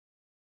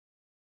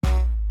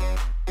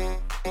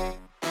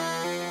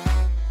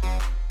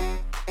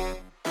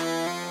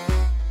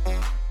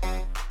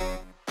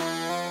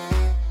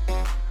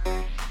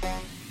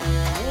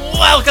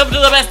Welcome to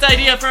the best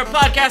idea for a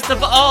podcast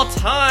of all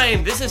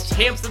time. This is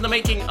Champs in the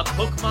Making, a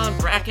Pokemon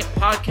Bracket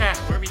podcast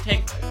where we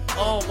take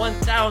all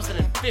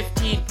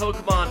 1,015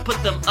 Pokemon,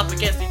 put them up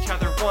against each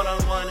other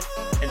one-on-one,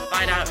 and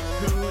find out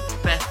who the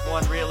best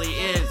one really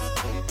is.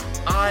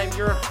 I'm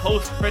your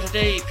host for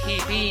today,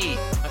 PB.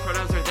 My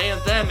pronouns are they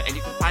and them, and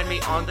you can find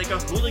me on the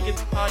Gahooligans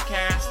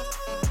podcast.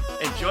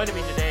 And joining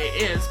me today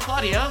is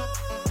Claudia.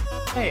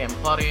 Hey, I'm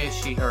Claudia,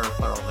 she, her,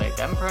 plural, they,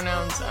 them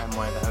pronouns. I'm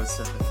one of the hosts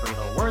of the Three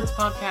Little Words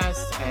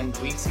podcast, and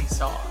we see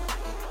Saw.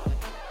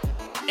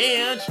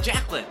 And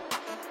Jacqueline.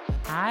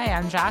 Hi,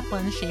 I'm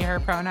Jacqueline, she, her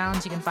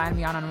pronouns. You can find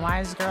me on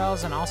Unwise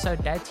Girls and also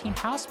Dead Teen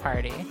House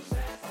Party.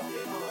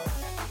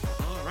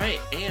 Alright,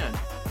 and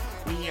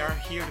we are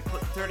here to put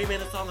 30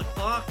 minutes on the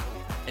clock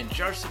and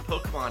judge some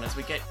Pokemon as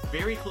we get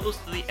very close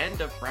to the end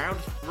of round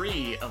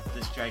 3 of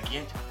this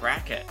gigantic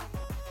bracket.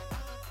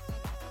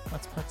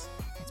 Let's put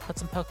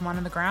some Pokemon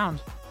in the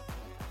ground.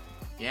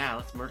 Yeah,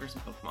 let's murder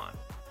some Pokemon.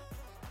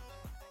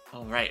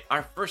 Alright,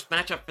 our first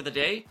matchup for the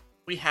day,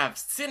 we have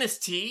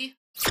Sinistea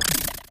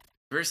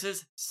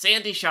versus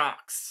Sandy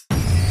Shocks.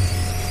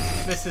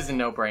 This is a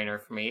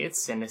no-brainer for me.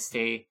 It's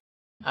Sinistea.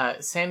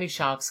 Sandy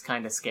Shocks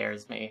kind of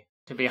scares me,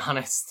 to be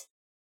honest.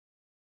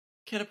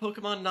 Can a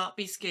Pokemon not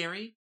be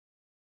scary?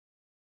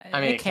 I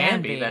mean, it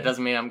can be. That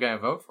doesn't mean I'm going to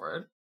vote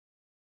for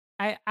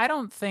it. I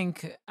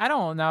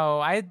don't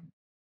know.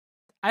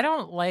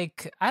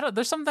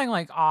 There's something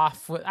like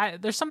off with,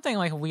 there's something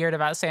like weird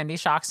about Sandy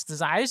Shock's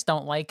design. I just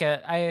don't like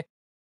it.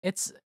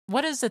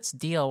 What is its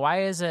deal?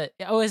 Why is it?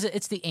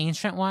 It's the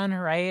ancient one,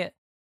 right?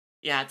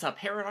 Yeah, it's a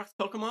Paradox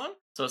Pokemon,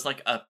 so it's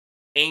like a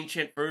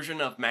ancient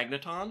version of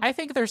Magneton. I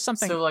think there's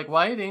something. So, like,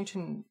 why did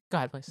ancient? Go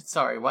ahead, please.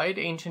 Sorry, why did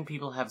ancient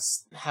people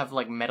have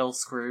like metal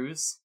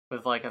screws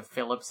with like a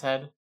Phillips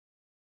head?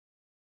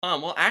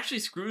 Well, actually,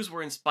 screws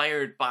were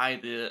inspired by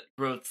the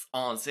growths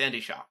on Sandy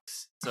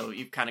Shocks, so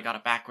you've kind of got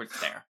it backwards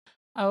there.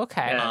 Oh,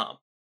 okay. Yeah.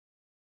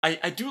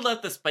 I do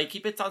love the spiky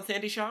bits on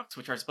Sandy Shocks,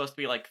 which are supposed to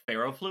be like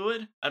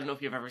ferrofluid. I don't know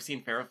if you've ever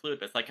seen ferrofluid,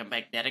 but it's like a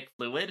magnetic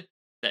fluid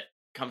that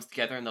comes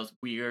together in those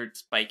weird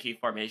spiky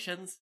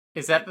formations.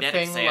 Is that the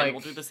Magnetic thing? sand Like,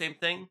 will do the same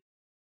thing.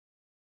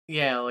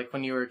 yeah, like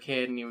when you were a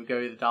kid and you would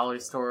go to the dollar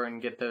store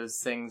and get those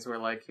things where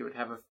like you would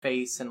have a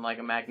face and like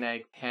a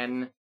magnetic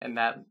pen and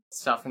that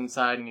stuff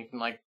inside, and you can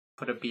like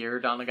put a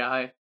beard on a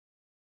guy.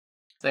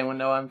 Does anyone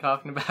know what I'm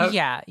talking about?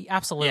 Yeah,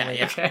 absolutely.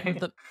 Yeah. Okay.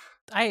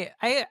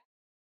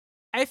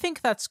 I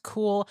think that's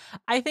cool.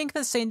 I think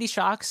that Sandy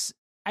Shocks,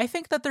 I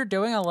think that they're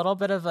doing a little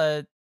bit of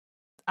a,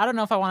 I don't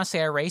know if I want to say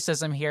a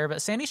racism here, but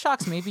Sandy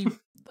Shocks may be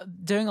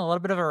doing a little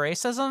bit of a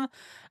racism.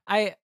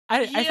 I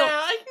I can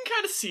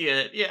kind of see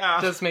it. Yeah,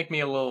 It does make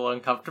me a little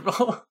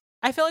uncomfortable.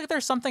 I feel like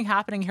there's something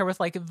happening here with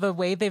like the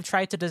way they've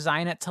tried to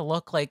design it to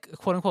look like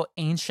quote unquote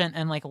ancient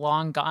and like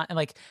long gone,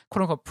 like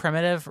quote unquote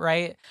primitive,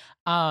 right?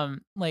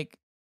 Like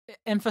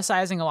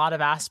emphasizing a lot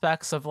of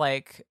aspects of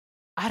like,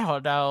 I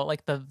don't know,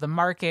 like the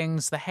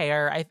markings, the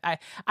hair.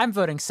 I'm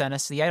voting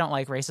Sinistea. I don't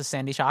like racist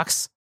Sandy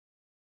Shocks.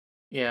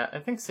 Yeah, I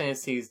think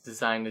Sinistea's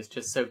design is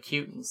just so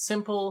cute and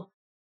simple.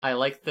 I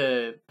like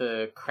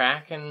the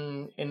crack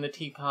in the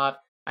teapot.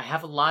 I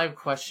have a lot of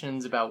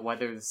questions about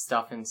whether the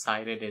stuff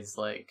inside it is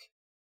like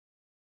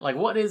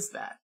what is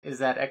that? Is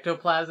that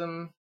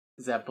ectoplasm?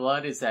 Is that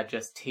blood? Is that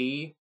just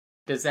tea?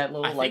 Does that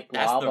little like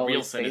blob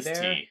always stay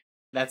there?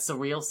 That's the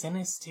real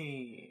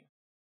Sinistea.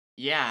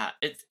 Yeah,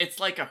 it's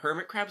like a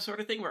hermit crab sort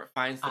of thing where it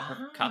finds the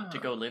perfect cup to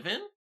go live in.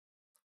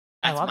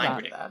 I That's love my that.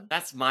 prediction.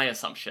 That's my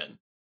assumption.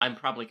 I'm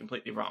probably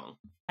completely wrong.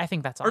 I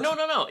think that's Or awesome.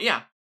 no.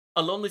 Yeah,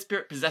 a lonely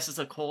spirit possesses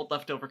a cold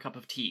leftover cup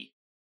of tea.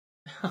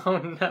 Oh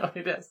no,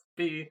 it has to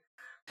be.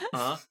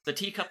 The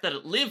teacup that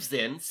it lives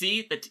in.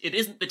 See, that it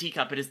isn't the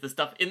teacup; it is the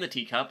stuff in the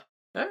teacup.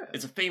 Oh.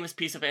 It's a famous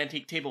piece of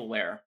antique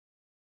tableware,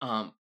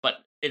 but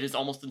it is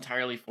almost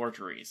entirely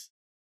forgeries.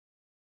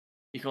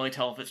 You can only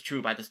tell if it's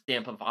true by the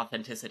stamp of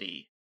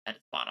authenticity at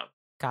its bottom.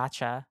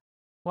 Gotcha.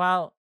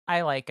 Well,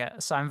 I like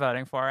it, so I'm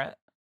voting for it.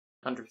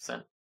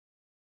 100%.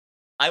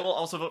 I will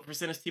also vote for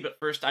Sinistea, but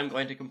first I'm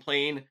going to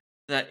complain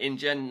that in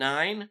Gen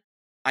 9,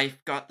 I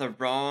got the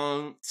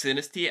wrong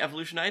Sinistea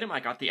evolution item. I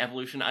got the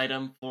evolution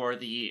item for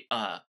the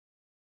a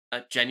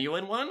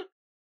genuine one,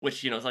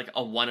 which, is like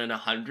a 1 in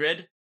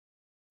 100.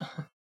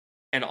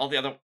 And all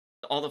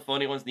the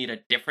phony ones need a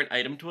different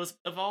item to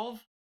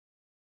evolve.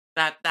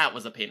 That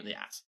was a pain in the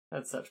ass.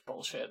 That's such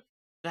bullshit.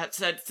 That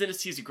said,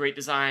 Sinistee is a great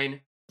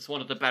design. It's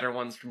one of the better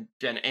ones from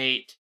Gen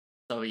 8.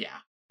 So yeah,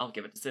 I'll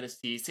give it to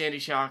Sinistea. Sandy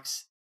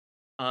Shocks,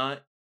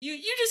 you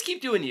just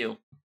keep doing you.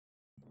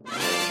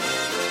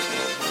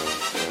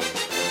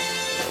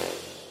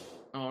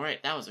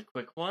 Alright, that was a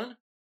quick one.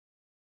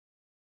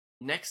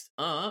 Next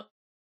up,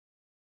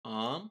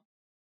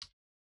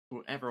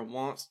 whoever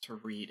wants to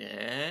read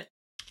it.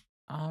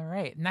 All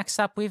right. Next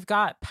up, we've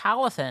got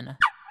Palafin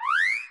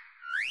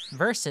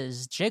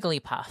versus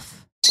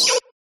Jigglypuff.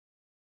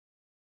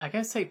 I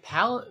gotta say,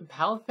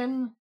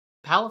 Palafin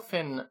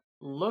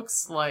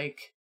looks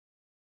like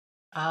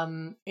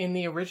In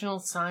the original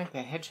Sonic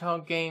the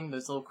Hedgehog game,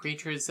 those little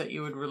creatures that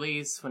you would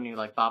release when you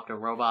like bopped a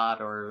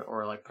robot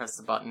or like press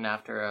the button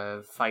after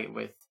a fight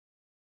with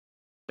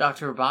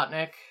Dr.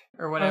 Robotnik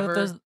or whatever.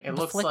 It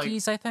looks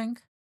flickies, I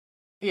think.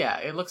 Yeah,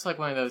 it looks like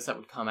one of those that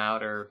would come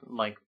out or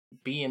like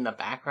be in the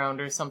background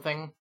or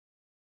something.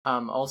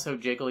 Also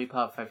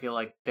Jigglypuff, I feel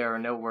like there are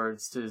no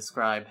words to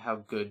describe how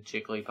good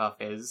Jigglypuff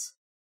is.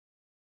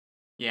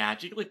 Yeah,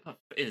 Jigglypuff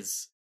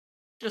is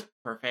just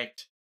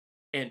perfect.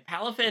 And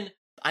Palafin,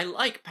 I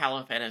like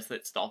Palafin as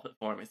its dolphin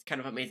form. It's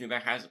kind of amazing there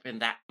hasn't been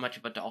that much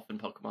of a dolphin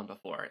Pokemon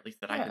before, at least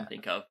that I can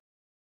think of.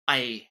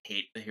 I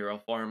hate the hero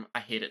form. I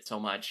hate it so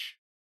much.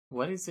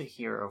 What is a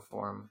hero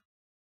form?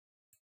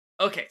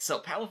 Okay, so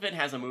Palafin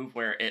has a move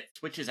where it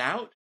switches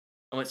out,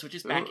 and when it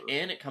switches back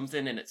in, it comes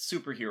in its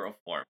superhero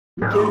form.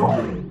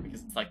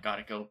 Because it's like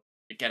gotta go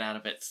get out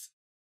of its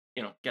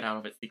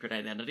secret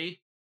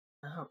identity.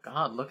 Oh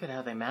god, look at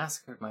how they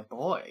massacred my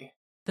boy.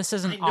 This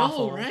is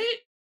awful, right?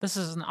 This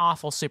is an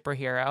awful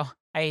superhero.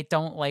 I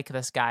don't like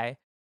this guy.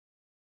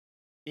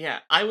 Yeah,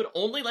 I would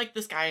only like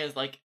this guy as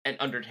like an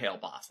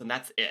Undertale boss, and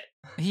that's it.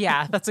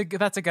 Yeah, that's a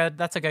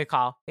good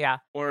call. Yeah,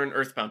 or an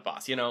Earthbound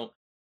boss.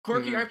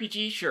 Quirky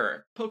RPG,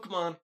 sure.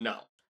 Pokemon,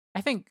 no.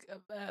 I think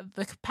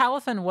the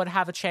Palafin would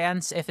have a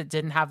chance if it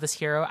didn't have this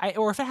hero,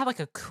 or if it had like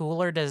a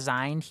cooler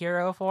designed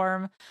hero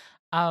form.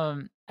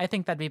 I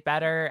think that'd be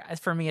better.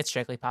 For me, it's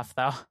Jigglypuff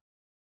though.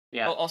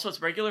 Yeah. Oh, also,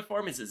 its regular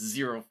form is its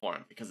zero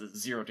form because it's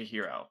 0 to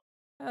hero.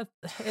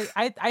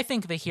 I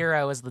think the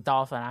hero is the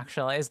dolphin.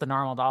 Actually, is the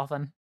normal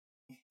dolphin.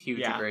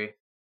 Huge agree.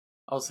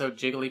 Also,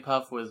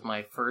 Jigglypuff was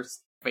my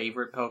first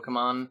favorite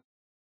Pokemon.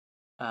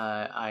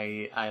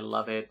 I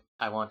love it.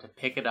 I want to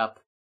pick it up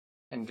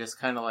and just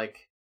kind of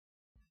like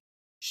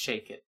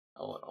shake it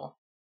a little.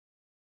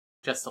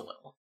 Just a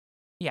little.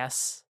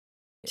 Yes.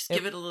 Just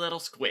give it a little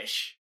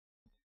squish.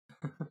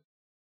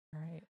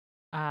 Alright.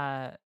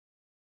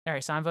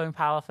 Alright, so I'm voting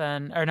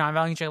Palafin. Or no, I'm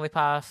voting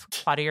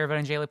Jigglypuff. Claudia, you're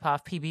voting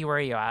Jigglypuff. PB, where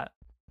are you at?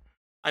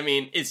 I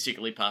mean, it's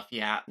Jigglypuff,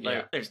 yeah.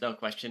 There's no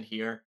question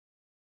here.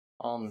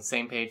 All on the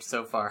same page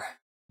so far.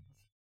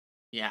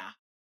 Yeah.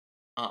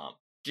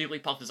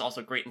 Jigglypuff is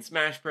also great in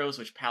Smash Bros,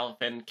 which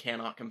Palafin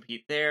cannot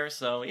compete there,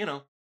 so,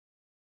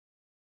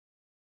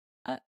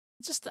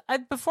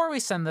 before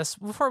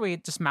we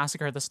just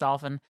massacre this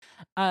dolphin,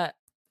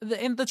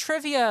 in the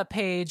trivia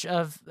page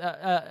of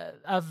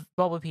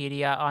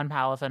Bulbapedia on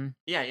Palafin.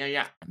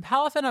 Yeah.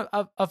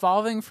 Palafin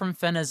evolving from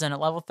Finizen at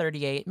level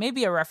 38 may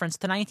be a reference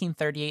to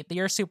 1938, the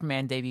year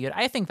Superman debuted.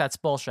 I think that's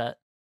bullshit.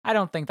 I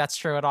don't think that's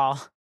true at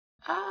all.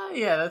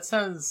 Yeah, that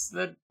sounds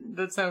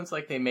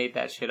like they made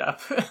that shit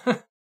up.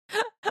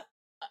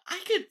 I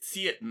could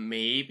see it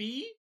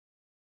maybe.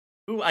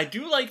 Ooh, I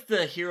do like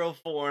the hero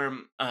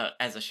form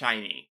as a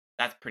shiny.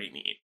 That's pretty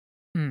neat.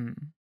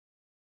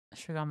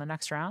 Should we go on the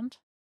next round?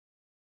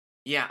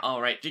 Yeah,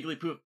 alright.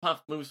 Jigglypuff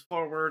moves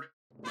forward.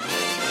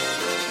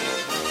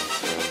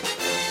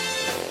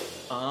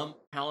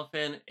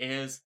 Palafin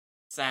is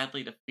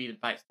sadly defeated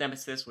by its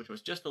nemesis, which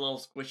was just a little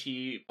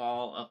squishy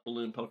ball of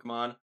balloon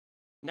Pokemon.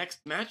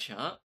 Next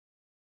matchup.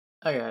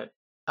 Okay.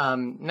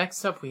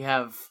 Next up we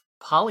have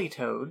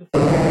Politoed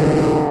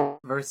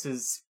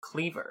versus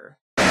Cleaver.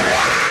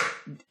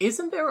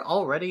 Isn't there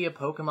already a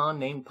Pokemon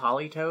named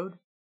Politoed?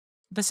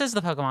 This is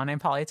the Pokemon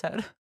named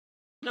Politoed.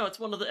 No, it's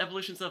one of the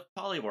evolutions of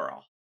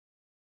Poliwhirl.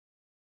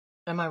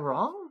 Am I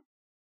wrong?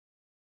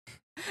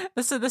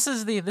 This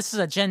is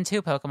a Gen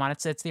 2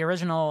 Pokemon. It's the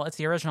original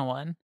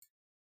one.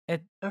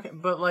 Okay,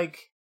 but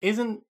like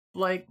isn't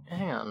like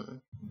hang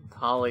on.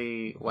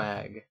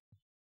 Poliwag.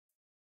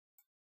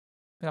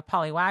 We got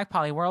Poliwag,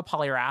 Poliwhirl,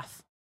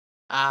 Poliwrath.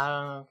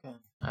 Okay.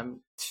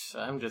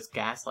 I'm just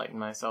gaslighting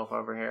myself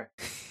over here.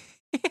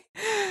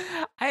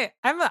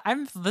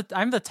 I'm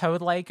the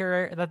Toad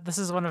liker. That this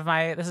is one of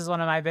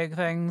my big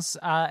things.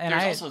 And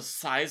there's also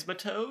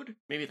Seismitoad.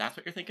 Maybe that's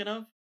what you're thinking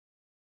of.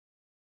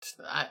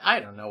 I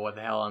don't know what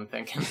the hell I'm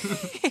thinking.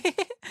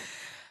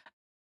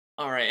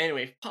 All right.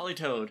 Anyway,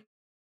 Politoed.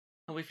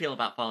 How do we feel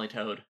about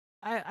Politoad?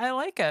 I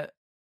like it.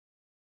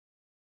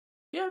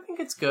 Yeah, I think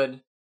it's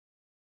good.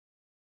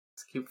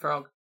 It's a cute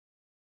frog.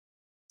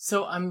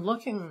 So I'm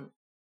looking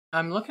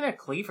at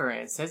Cleaver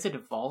and it says it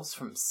evolves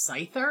from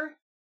Scyther?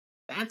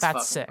 That's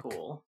fucking sick.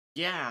 Cool.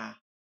 Yeah.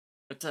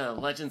 It's a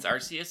Legends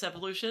Arceus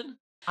evolution.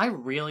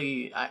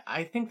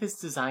 I think this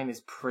design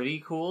is pretty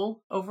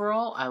cool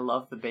overall. I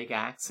love the big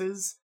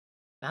axes.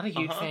 Not a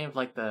huge fan of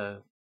like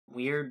the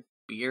weird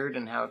beard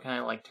and how it kind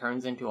of like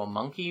turns into a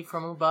monkey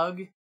from a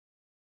bug.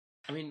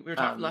 I mean, we were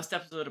talking last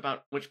episode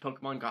about which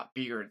Pokemon got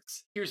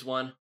beards. Here's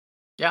one.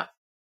 Yeah.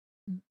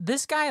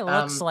 This guy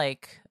looks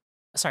like...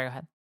 Sorry, go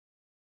ahead.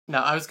 No,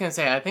 I was going to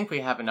say, I think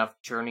we have enough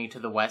Journey to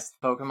the West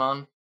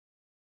Pokemon.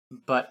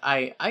 But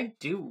I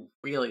do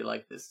really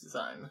like this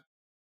design.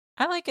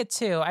 I like it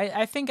too.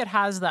 I think it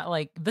has that,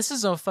 like, this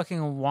is a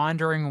fucking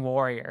wandering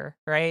warrior,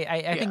 right?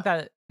 I think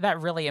that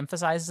really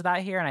emphasizes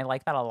that here, and I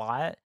like that a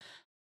lot.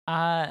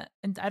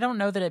 And I don't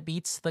know that it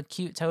beats the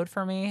cute Toad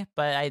for me,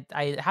 but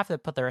I have to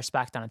put the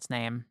respect on its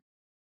name.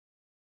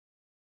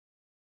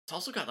 It's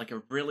also got like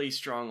a really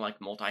strong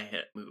like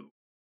multi-hit move.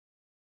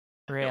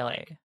 I feel Really?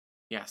 like.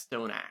 Yeah,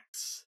 Stone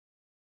Axe.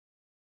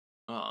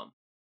 Oh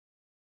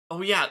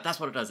yeah,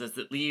 that's what it does. Is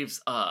it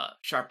leaves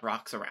sharp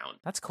rocks around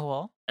That's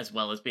cool. as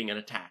well as being an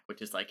attack,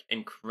 which is like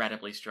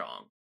incredibly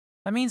strong.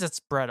 That means it's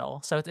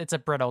brittle. So it's a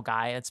brittle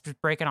guy. It's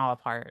just breaking all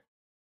apart.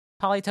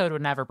 Politoed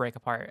would never break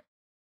apart.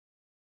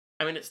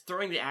 I mean, it's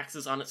throwing the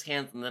axes on its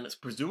hands and then it's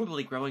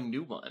presumably growing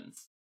new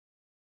ones.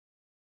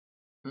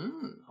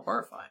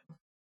 Horrifying.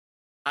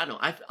 I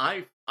don't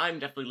know. I'm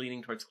definitely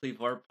leaning towards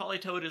Cleavor.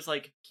 Politoed is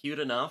like cute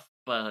enough,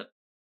 but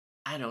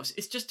I don't know.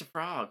 It's just a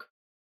frog,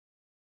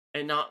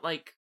 and not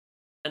like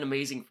an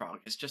amazing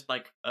frog. It's just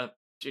like a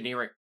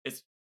generic.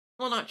 It's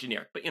well, not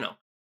generic, but you know,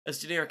 as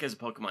generic as a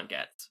Pokemon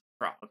gets.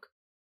 Frog.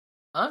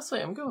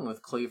 Honestly, I'm going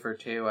with Cleaver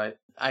too.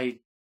 I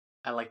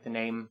like the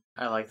name.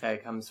 I like that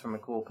it comes from a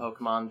cool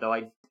Pokemon. Though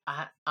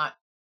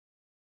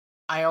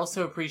I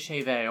also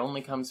appreciate that it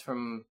only comes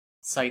from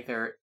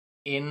Scyther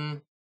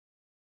in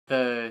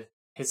the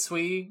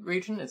Hisui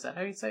region. Is that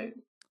how you say it?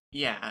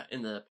 Yeah,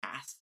 in the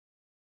past,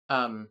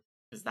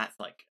 because that's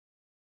like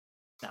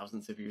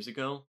thousands of years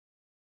ago.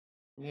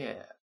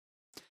 Yeah.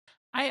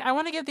 I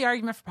want to give the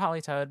argument for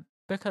Politoed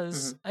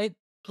because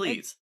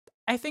Please.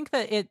 I think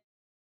that it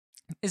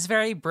is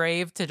very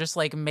brave to just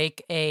like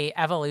make a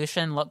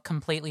evolution look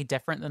completely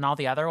different than all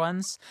the other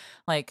ones.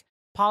 Like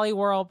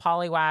Poliwhirl,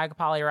 Poliwag,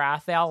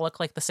 Poliwrath, they all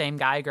look like the same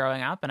guy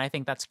growing up, and I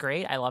think that's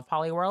great. I love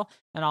Poliwhirl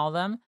and all of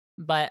them.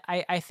 But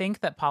I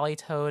think that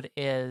Politoed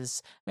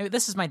is, maybe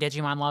this is my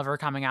Digimon lover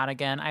coming out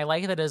again. I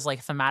like that it is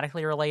like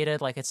thematically related,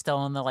 like it's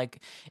still in the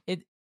like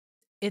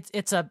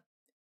it's a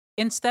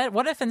instead,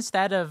 what if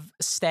instead of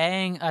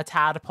staying a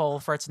tadpole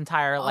for its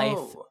entire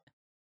life?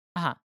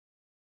 Uh-huh.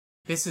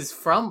 This is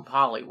from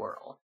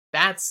Poliwhirl.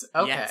 That's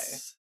okay.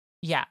 Yes.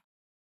 Yeah.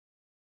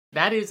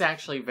 That is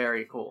actually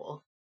very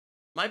cool.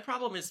 My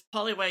problem is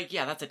Poliwag,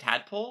 yeah, that's a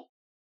tadpole.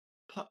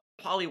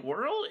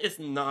 Poliwhirl is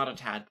not a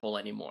tadpole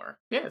anymore.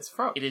 Yeah, it's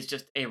from. It is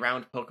just a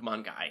round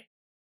Pokemon guy.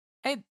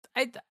 I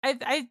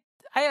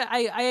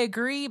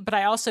agree, but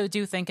I also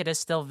do think it is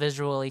still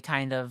visually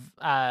kind of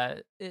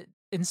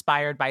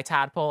inspired by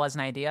tadpole as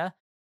an idea.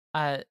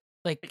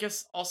 Like I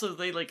guess also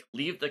they like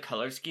leave the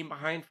color scheme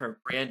behind for a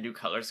brand new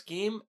color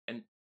scheme,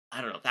 and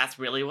I don't know, that's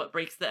really what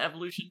breaks the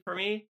evolution for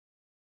me.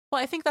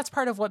 Well, I think that's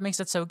part of what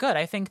makes it so good.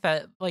 I think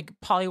that like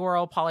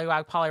Poliwhirl,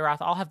 Poliwag, Poliwrath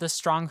all have this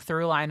strong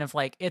through line of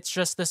like it's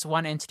just this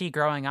one entity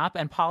growing up,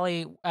 and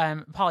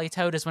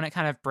Politoed is when it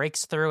kind of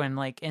breaks through and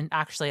like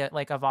actually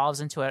like evolves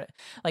into a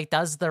like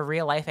does the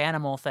real life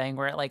animal thing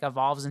where it like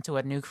evolves into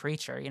a new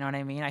creature. You know what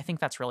I mean? I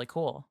think that's really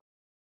cool.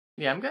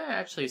 Yeah, I'm gonna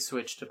actually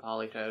switch to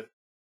Politoed.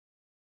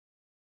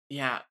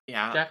 Yeah.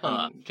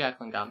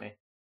 Jacqueline got me.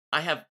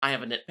 I have a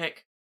nitpick,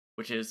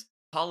 which is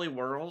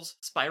Poliwhirl's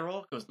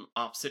spiral goes in the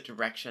opposite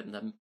direction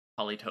than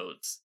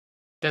Politoed's.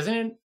 Doesn't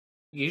it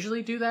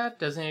usually do that?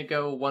 Doesn't it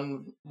go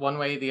one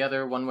way, the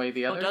other, one way,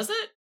 the other? Oh, does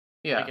it?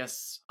 Yeah. I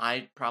guess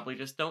I probably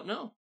just don't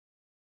know.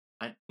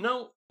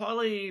 No,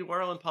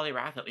 Poliwhirl and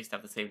Poliwrath at least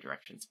have the same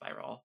direction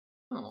spiral.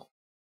 Oh.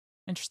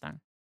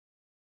 Interesting.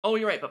 Oh,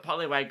 you're right, but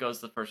Poliwag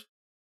goes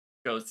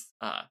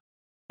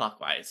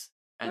clockwise.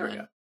 And There we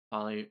then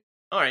go.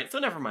 Alright, so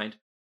never mind.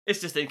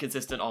 It's just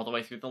inconsistent all the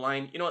way through the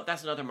line. You know what?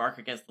 That's another mark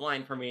against the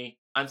line for me.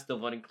 I'm still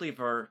voting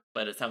Cleaver,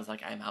 but it sounds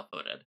like I'm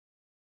outvoted.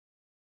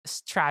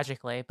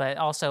 Tragically, but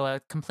also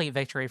a complete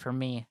victory for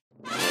me.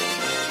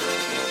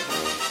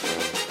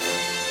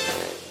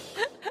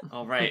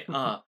 All right.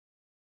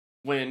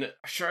 When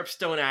sharp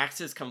stone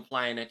axes come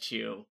flying at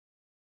you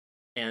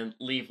and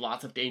leave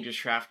lots of dangerous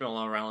shrapnel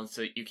all around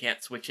so you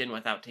can't switch in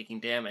without taking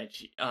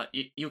damage,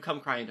 you come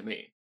crying to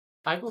me.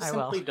 I will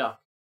simply duck.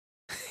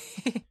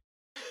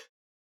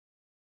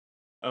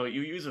 Oh,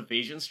 you use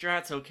evasion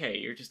strats? Okay,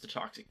 you're just a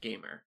toxic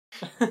gamer.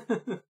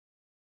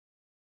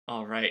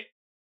 All right.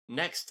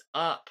 Next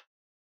up,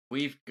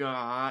 we've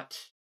got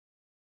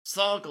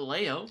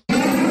Solgaleo,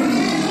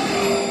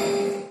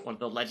 one of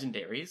the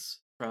legendaries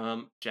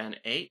from Gen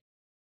 8,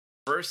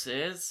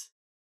 versus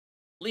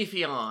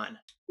Leafeon.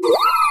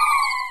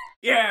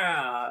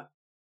 Yeah!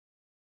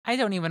 I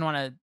don't even want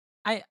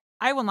to.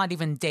 I will not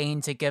even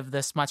deign to give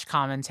this much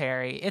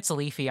commentary. It's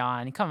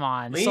Leafeon. Come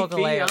on,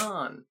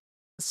 Leafeon!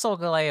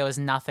 Solgaleo is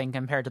nothing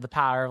compared to the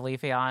power of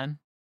Leafeon.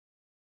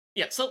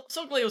 Yeah, so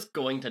Solgaleo's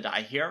going to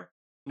die here,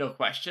 no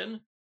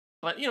question.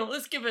 But, you know,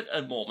 let's give it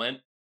a moment.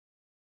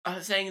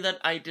 Saying that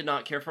I did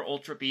not care for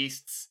Ultra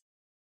Beasts.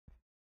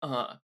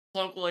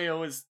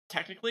 Solgaleo is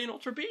technically an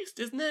Ultra Beast,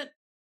 isn't it?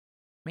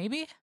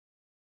 Maybe?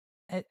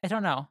 I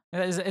don't know.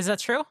 Is that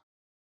true?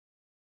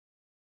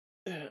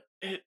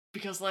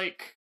 Because,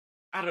 like,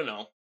 I don't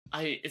know.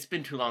 It's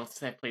been too long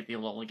since I played the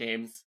Alola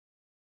games.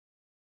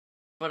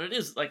 But it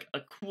is, like, a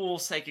cool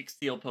Psychic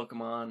Steel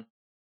Pokemon.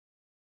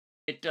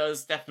 It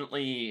does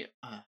definitely,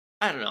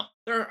 I don't know.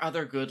 There are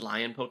other good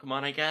Lion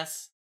Pokemon, I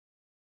guess.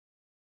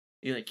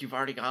 You've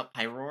already got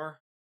Pyroar.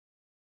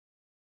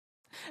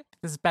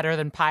 This is better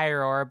than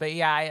Pyroar, but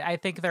yeah, I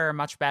think there are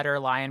much better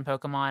Lion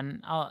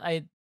Pokemon.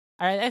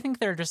 I think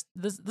they're just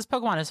this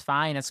Pokemon is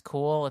fine. It's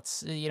cool.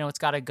 It's it's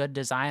got a good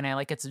design. I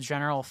like its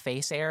general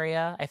face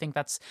area. I think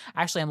that's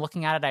actually I'm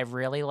looking at it. I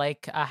really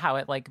like how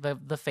it like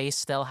the face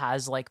still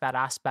has like that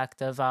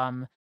aspect of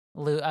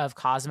of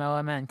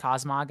Cosmoem and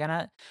Cosmog in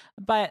it.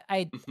 But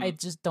I Mhm.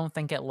 just don't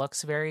think it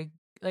looks very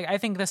like I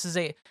think this is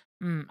a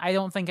I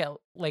don't think it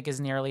like is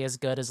nearly as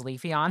good as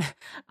Leafeon.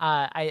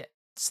 I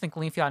just think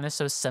Leafeon is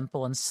so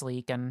simple and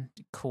sleek and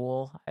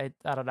cool. I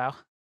don't know.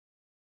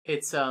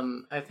 It's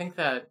I think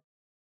that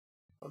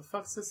what the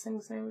fuck's this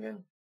thing's name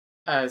again?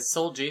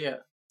 Solgaleo.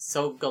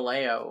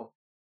 Solgaleo?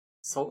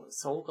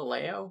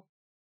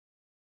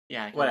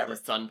 Yeah, I call it Whatever.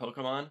 the sun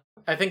Pokemon.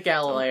 I think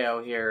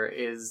Galileo here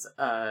is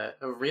a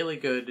really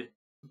good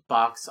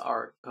box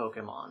art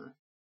Pokemon.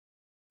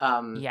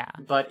 Yeah.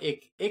 But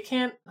it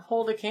can't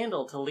hold a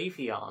candle to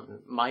Leafeon,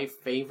 my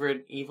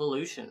favorite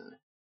evolution.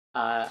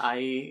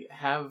 I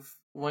have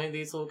one of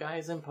these little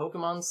guys in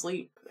Pokemon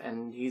Sleep,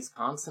 and he's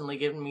constantly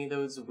giving me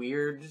those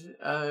weird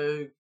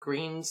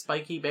green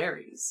spiky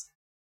berries.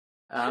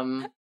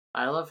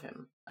 I love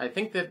him. I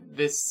think that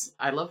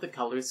I love the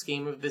color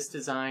scheme of this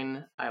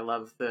design. I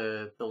love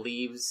the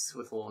leaves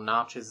with little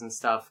notches and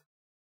stuff.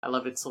 I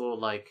love its little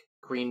like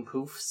green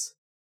poofs.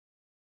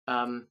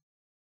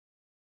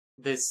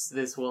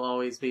 This will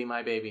always be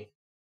my baby.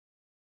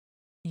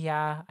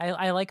 Yeah,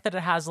 I like that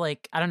it has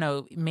like I don't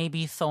know,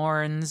 maybe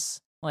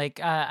thorns. Like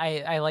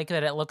I like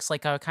that it looks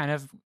like a kind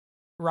of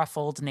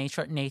ruffled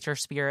nature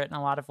spirit in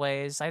a lot of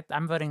ways.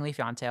 I'm voting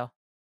Leafeon too.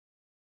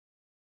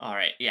 All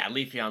right, yeah,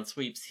 Leafeon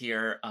sweeps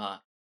here.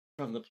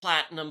 From the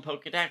Platinum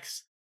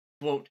Pokedex,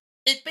 quote: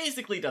 "It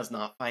basically does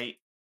not fight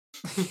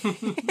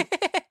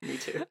Me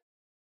too.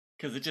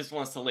 because it just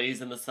wants to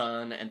laze in the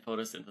sun and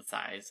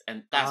photosynthesize,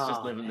 and that's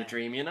just Oh, living the man.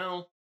 dream, you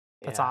know."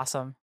 That's Yeah.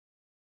 awesome.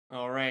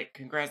 All right,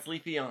 congrats,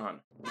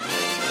 Leafeon.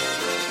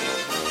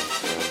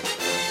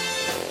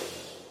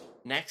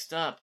 Next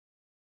up,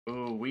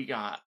 ooh, we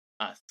got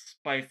a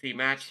spicy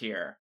match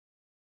here.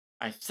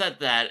 I said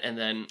that, and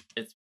then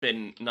it's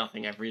been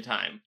nothing every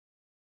time.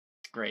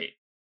 It's great.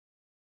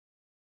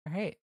 All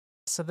right.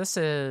 So this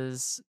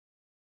is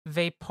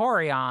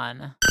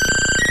Vaporeon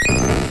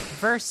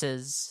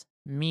versus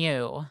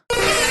Mew.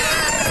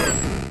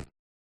 I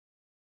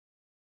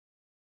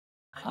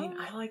mean,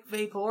 Oh. I like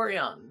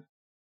Vaporeon.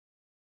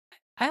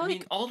 I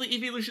mean, all the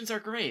evolutions are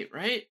great,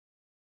 right?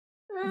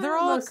 They're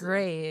all Mostly.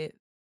 great.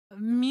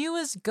 Mew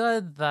is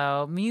good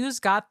though. Mew's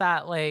got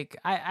that like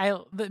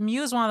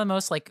Mew is one of the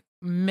most like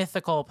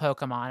mythical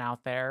Pokemon out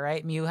there,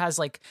 right? Mew has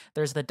like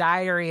there's the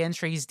diary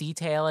entries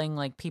detailing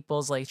like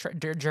people's like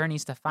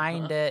journeys to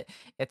find it.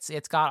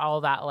 It's got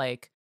all that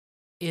like,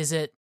 is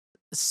it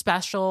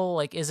special?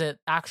 Like, is it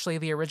actually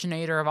the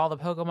originator of all the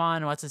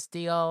Pokemon? What's its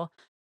deal?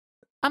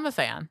 I'm a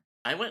fan.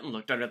 I went and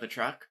looked under the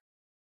truck.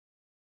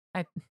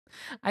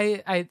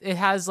 It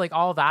has like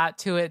all that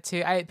to it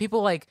too.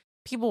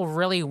 People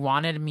really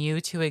wanted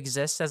Mew to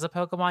exist as a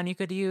Pokemon you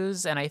could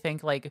use, and I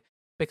think like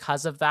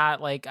because of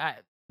that, like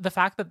the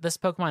fact that this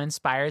Pokemon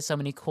inspired so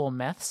many cool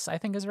myths, I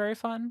think is very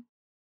fun.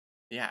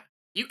 Yeah,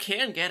 you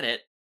can get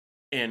it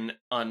in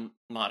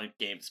unmodded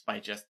games by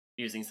just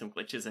using some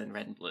glitches in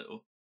Red and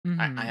Blue.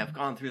 I have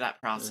gone through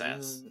that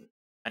process.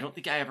 I don't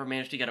think I ever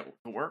managed to get it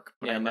to work,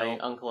 but Yeah, I know. my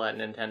uncle at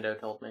Nintendo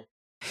told me.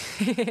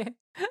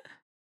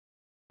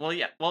 Well,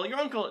 yeah. Well, your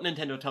uncle at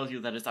Nintendo tells you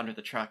that it's under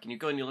the truck, and you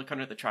go and you look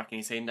under the truck, and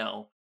you say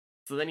no.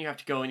 So then you have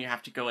to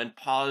go and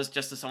pause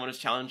just as someone is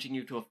challenging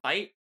you to a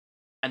fight,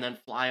 and then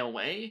fly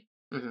away,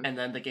 Mhm. and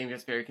then the game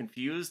gets very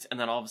confused, and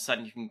then all of a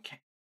sudden you can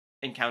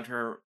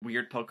encounter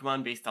weird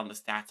Pokemon based on the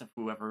stats of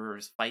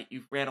whoever's fight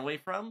you ran away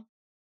from,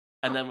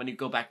 and then when you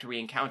go back to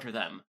re-encounter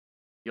them,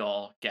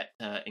 you'll get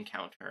to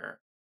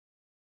encounter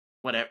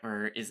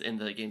whatever is in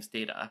the game's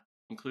data,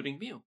 including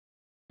Mew.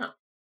 Huh.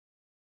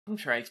 I'm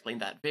sure I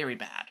explained that very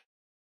bad.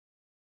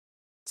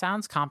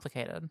 Sounds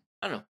complicated.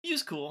 I don't know.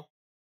 Mew's cool.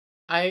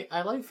 I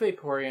like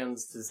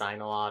Vaporeon's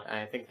design a lot, and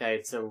I think that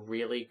it's a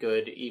really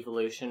good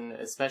evolution,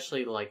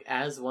 especially like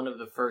as one of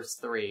the first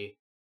three.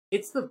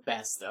 It's the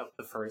best of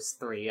the first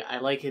three. I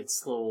like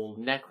its little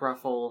neck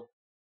ruffle,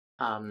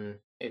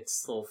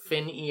 its little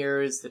fin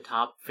ears, the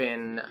top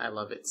fin. I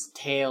love its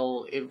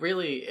tail. It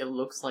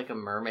looks like a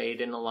mermaid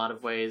in a lot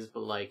of ways,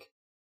 but like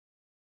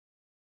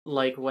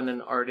when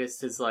an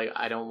artist is like,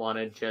 I don't want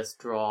to just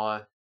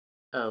draw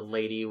a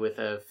lady with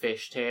a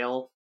fish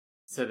tail,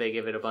 so they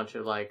give it a bunch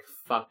of like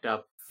fucked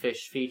up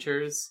fish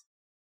features,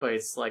 but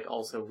it's like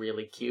also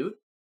really cute.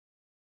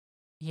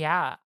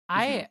 Yeah,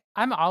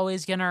 I'm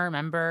always gonna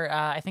remember.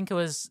 I think it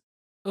was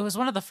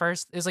one of the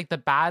first. It was like the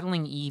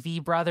Battling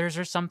Eevee brothers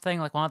or something.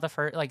 Like one of the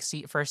first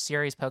first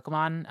series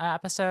Pokemon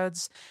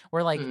episodes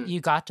where like Mhm. you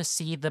got to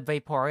see the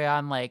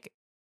Vaporeon like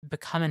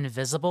become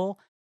invisible.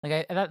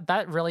 Like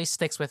that really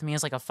sticks with me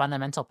as like a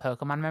fundamental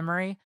Pokemon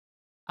memory.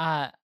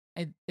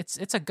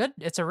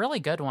 It's a really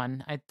good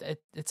one.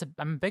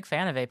 I'm a big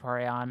fan of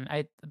Vaporeon.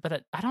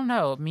 I don't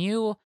know,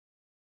 Mew.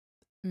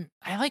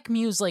 I like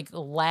Mew's like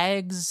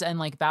legs and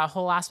like that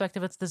whole aspect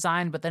of its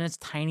design, but then its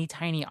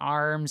tiny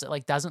arms. It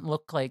like doesn't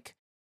look like,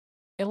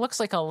 it looks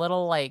like a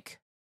little like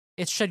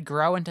it should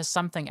grow into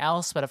something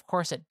else, but of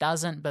course it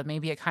doesn't, but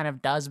maybe it kind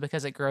of does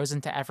because it grows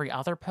into every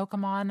other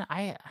Pokemon.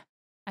 I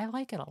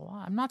like it a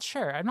lot. I'm not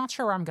sure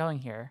where I'm going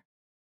here.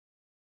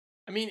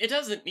 I mean, it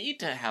doesn't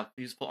need to have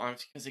useful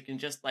arms because it can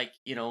just, like,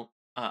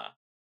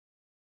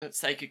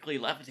 psychically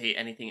levitate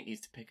anything it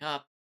needs to pick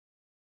up.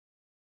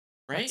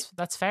 Right?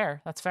 That's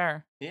fair. That's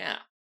fair. Yeah.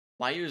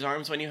 Why use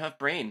arms when you have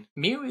brain?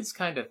 Mew is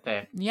kind of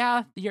thick.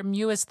 Yeah, your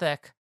Mew is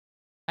thick.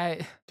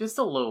 Just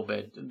a little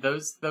bit.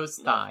 Those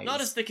thighs.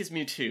 Not as thick as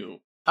Mewtwo.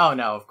 Oh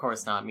no, of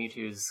course not.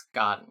 Mewtwo's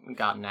got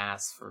an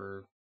ass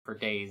for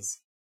days.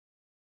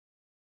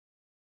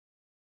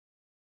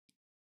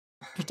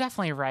 You're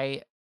definitely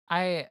right.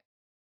 I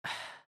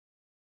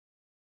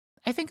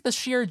think the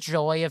sheer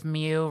joy of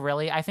Mew,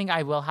 really, I think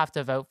I will have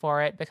to vote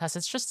for it because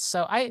it's just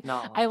so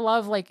I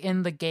love, like,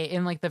 in the game,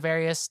 in, like, the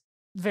various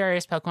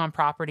Pokemon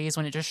properties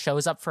when it just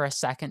shows up for a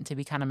second to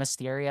be kind of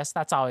mysterious.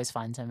 That's always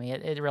fun to me.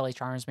 It really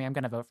charms me. I'm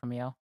gonna vote for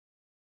Mew.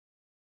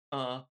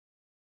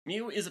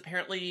 Mew is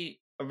apparently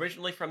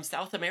originally from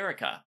South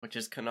America, which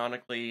is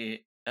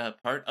canonically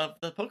part of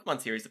the Pokemon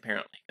series,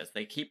 apparently, because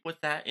they keep with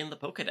that in the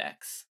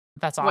Pokedex.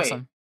 That's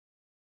awesome.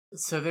 Wait,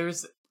 so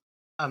there's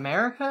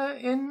America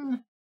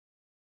in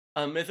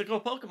a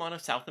mythical Pokemon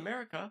of South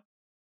America,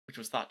 which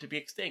was thought to be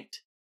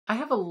extinct. I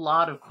have a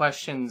lot of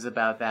questions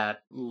about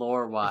that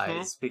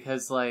lore-wise,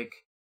 because,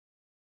 like,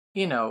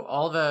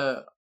 all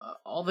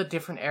the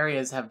different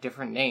areas have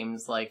different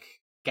names, like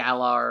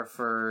Galar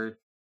for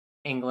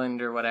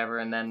England or whatever,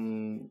 and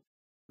then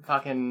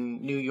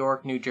fucking New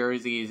York, New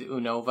Jersey is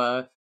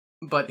Unova,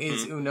 but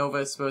is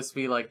Unova supposed to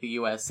be, like, the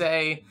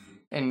USA?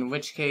 In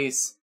which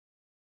case,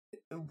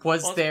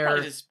 was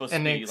there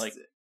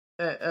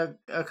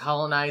a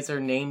colonizer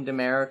named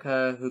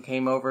America who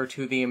came over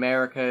to the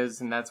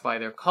Americas, and that's why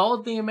they're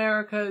called the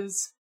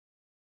Americas?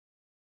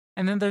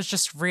 And then there's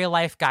just real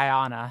life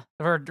Guyana,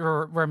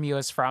 where Mew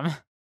is from.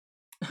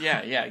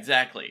 Yeah,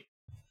 exactly.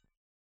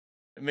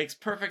 It makes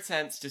perfect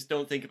sense. Just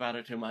don't think about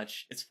it too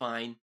much. It's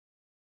fine.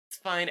 It's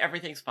fine.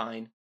 Everything's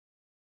fine.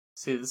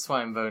 See, this is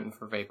why I'm voting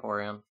for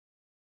Vaporeon.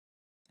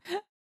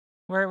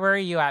 Where are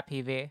you at,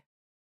 PV?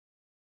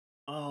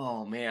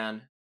 Oh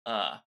man.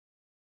 I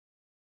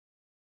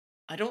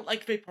don't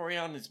like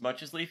Vaporeon as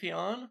much as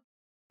Leafeon.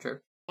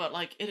 Sure. But,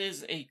 like, it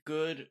is a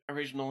good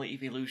original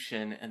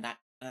evolution, and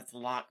that's a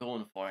lot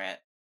going for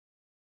it.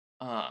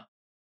 But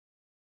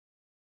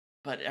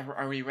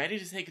are we ready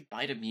to say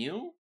goodbye to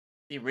Mew?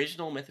 The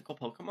original mythical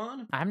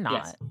Pokemon? I'm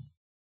not.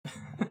 Yes.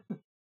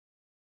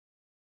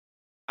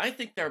 I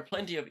think there are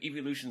plenty of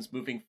evolutions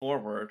moving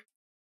forward.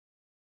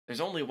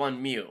 There's only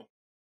one Mew.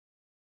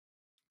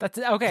 That's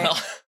okay. Well,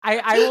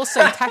 I will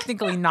say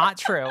technically not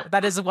true.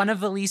 That is one of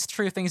the least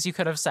true things you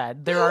could have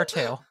said. There are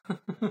two.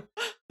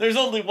 There's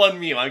only one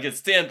Mew. I can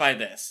stand by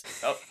this.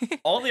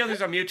 All the others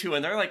are Mewtwo,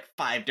 and there are like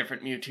 5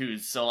 different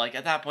Mewtwo's. So, like,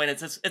 at that point,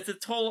 it's a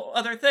total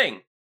other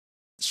thing.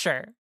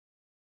 Sure.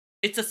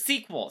 It's a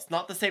sequel. It's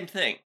not the same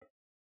thing.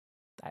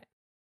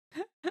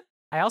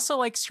 I also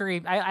like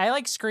Scream. I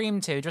like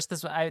Scream too. Just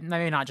as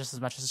maybe not just as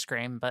much as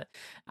Scream, but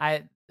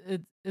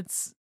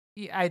it's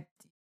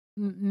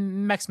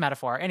mixed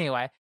metaphor.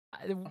 Anyway.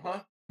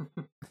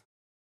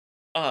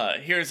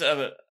 Here's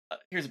a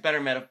better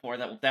metaphor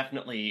that will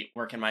definitely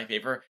work in my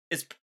favor.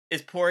 Is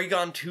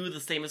Porygon 2 the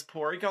same as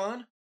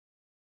Porygon?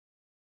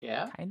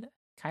 Yeah.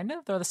 Kind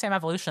of. They're the same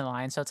evolution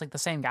line, so it's like the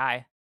same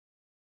guy.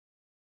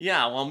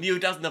 Yeah, well, Mew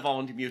doesn't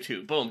evolve into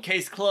Mewtwo. Boom,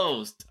 case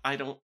closed.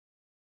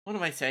 What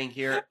am I saying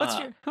here?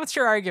 What's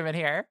your argument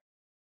here?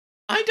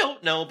 I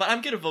don't know, but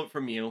I'm gonna vote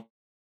for Mew.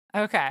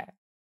 Okay.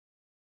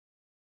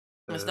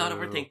 Let's not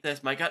overthink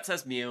this. My gut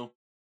says Mew.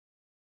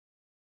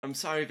 I'm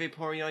sorry,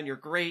 Vaporeon, you're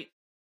great.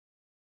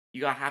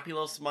 You got a happy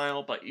little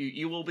smile, but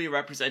you will be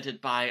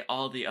represented by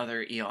all the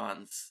other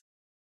Eons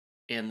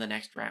in the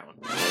next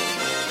round.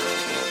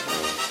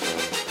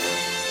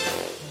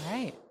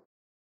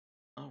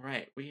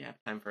 Alright, we have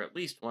time for at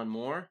least one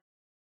more.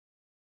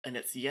 And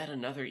it's yet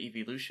another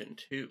evolution,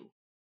 too.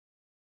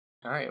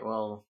 Alright,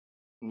 well,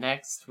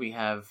 next we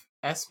have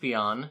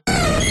Espeon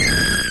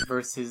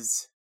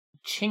versus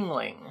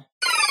Chingling.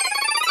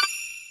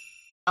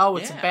 Oh,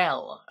 it's a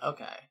bell.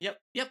 Okay. Yep.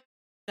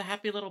 The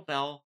happy little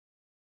bell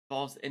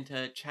evolves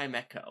into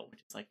Chimecho,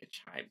 which is like a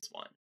chimes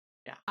one.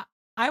 Yeah.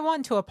 I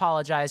want to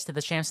apologize to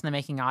the Champs in the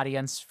Making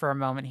audience for a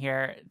moment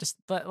here. Just,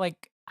 but,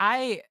 like,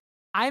 I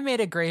made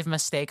a grave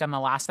mistake on the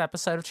last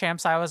episode of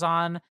Champs I was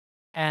on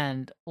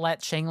and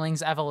let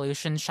Chingling's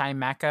evolution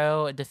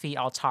Chimecho defeat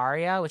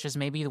Altaria, which is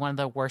maybe one of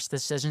the worst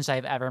decisions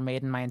I've ever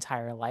made in my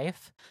entire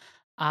life.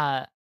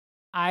 That's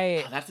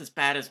as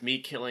bad as me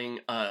killing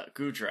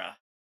Goodra.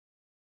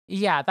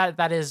 Yeah,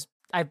 that is.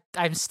 I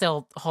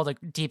still hold a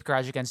deep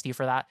grudge against you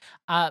for that.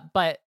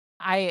 But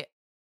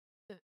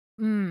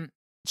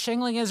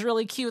Chingling is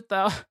really cute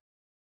though.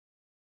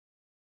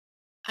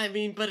 I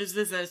mean, but is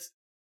this as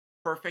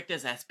perfect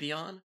as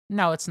Espeon?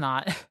 No, it's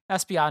not.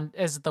 Espeon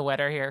is the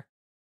winner here.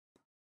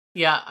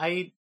 Yeah,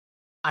 I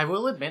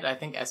will admit I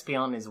think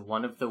Espeon is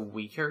one of the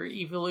weaker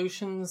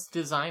evolutions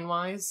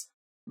design-wise,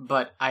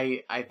 but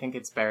I think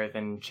it's better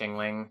than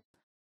Chingling.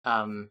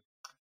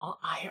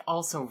 I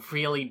also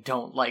really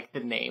don't like the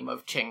name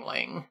of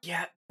Qingling.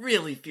 Yeah, it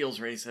really feels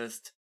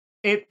racist.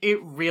 It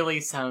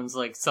really sounds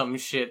like some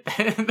shit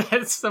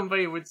that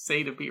somebody would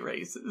say to be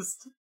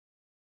racist.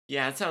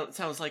 Yeah, it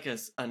sounds like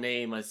a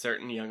name a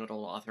certain young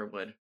adult author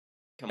would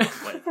come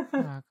up with.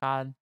 Oh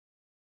God.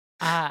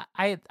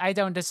 I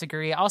don't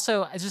disagree.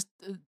 Also, just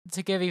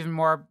to give even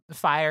more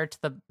fire to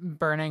the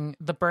burning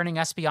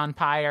Espeon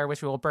pyre,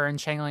 which we will burn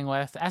Changling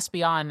with.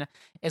 Espeon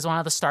is one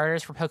of the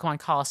starters for Pokemon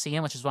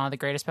Colosseum, which is one of the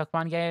greatest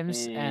Pokemon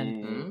games,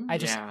 and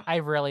I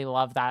really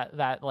love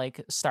that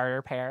like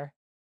starter pair.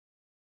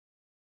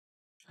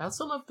 I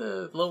also love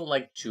the little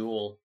like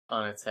jewel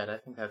on its head. I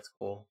think that's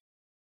cool,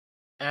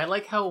 and I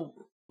like how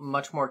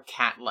much more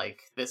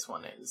cat-like this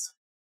one is.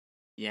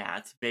 Yeah,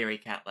 it's very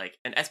cat-like.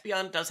 And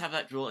Espeon does have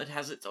that jewel. It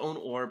has its own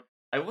orb.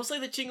 I will say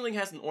that Chingling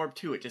has an orb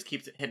too. It just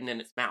keeps it hidden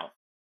in its mouth,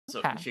 so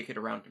it can shake it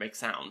around to make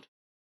sound.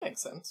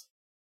 Makes sense.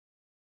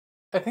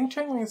 I think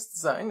Chingling's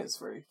design is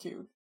very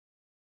cute.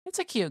 It's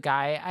a cute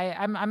guy.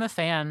 I'm a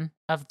fan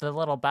of the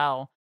little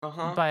bell,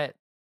 but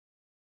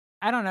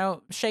I don't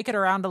know. Shake it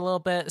around a little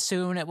bit.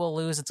 Soon it will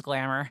lose its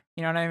glamour.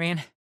 You know what I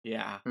mean?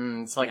 Yeah.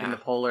 It's like in the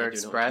Polar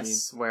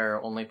Express,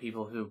 where only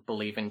people who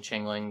believe in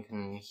Chingling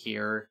can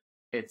hear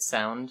its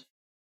sound.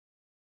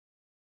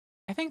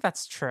 I think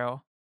that's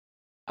true.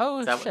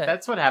 Oh, shit.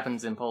 That's what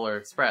happens in Polar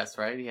Express,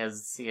 right? He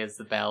has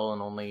the bell,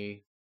 and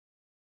only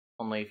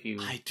if you...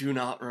 I do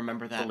not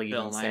remember that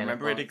film. I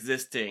remember it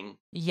existing.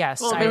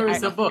 Yes. Well, there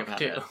was a book,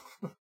 too.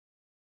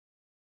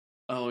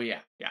 Oh, yeah.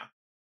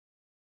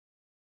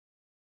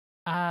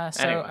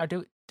 So anyway.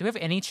 Do we have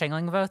any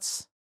Chingling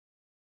votes?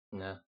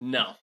 No.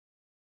 No,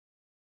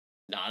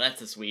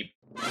 that's a sweep.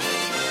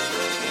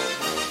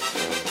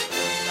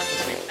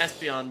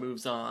 Espeon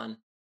moves on.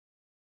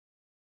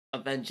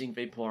 Avenging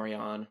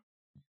Vaporeon.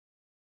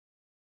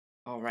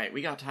 Alright,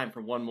 we got time for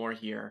one more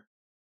here.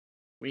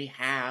 We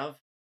have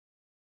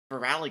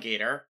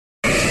Feraligatr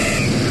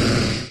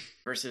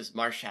versus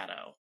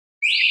Marshadow.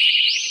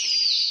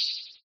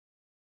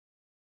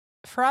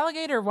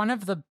 Feraligatr, one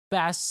of the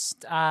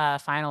best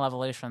final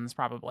evolutions,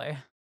 probably.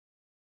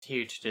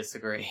 Huge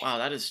disagree. Wow,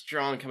 that is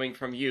strong coming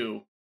from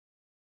you,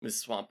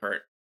 Ms. Swampert.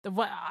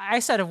 I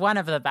said one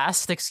of the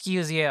best.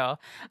 Excuse you. Oh,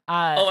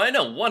 I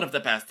know, one of the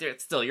best.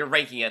 Still, you're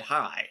ranking it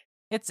high.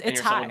 It's you're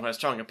high. Someone who has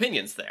strong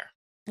opinions there.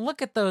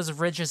 Look at those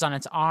ridges on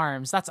its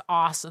arms. That's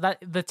awesome.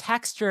 The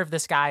texture of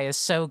this guy is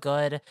so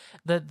good.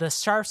 The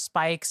sharp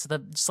spikes, the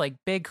just like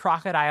big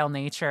crocodile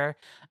nature.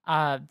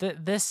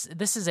 This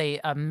is a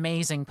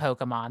amazing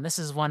Pokemon.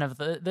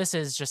 This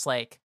is just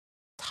like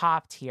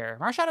top tier.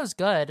 Marshadow's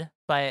good,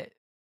 but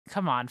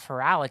come on,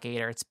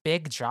 Feraligatr, it's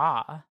big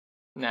jaw.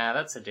 Nah,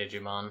 that's a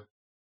Digimon.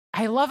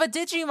 I love a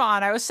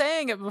Digimon. I was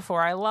saying it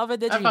before. I love a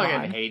Digimon. I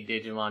fucking hate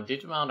Digimon.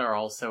 Digimon are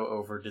also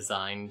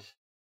over-designed.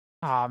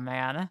 Oh,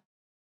 man.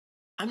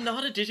 I'm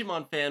not a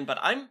Digimon fan, but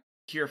I'm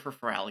here for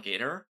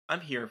Feraligatr.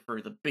 I'm here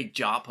for the big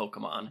jaw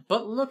Pokemon.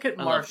 But look at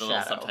Marshadow. I love the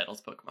little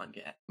subtitles Pokemon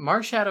get.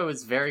 Marshadow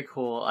is very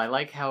cool. I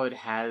like how it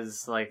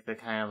has like the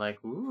kind of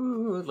like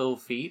ooh little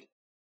feet.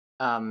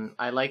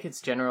 I like its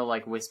general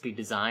like wispy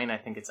design. I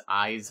think its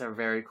eyes are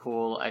very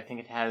cool. I think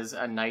it has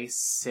a nice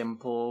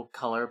simple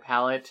color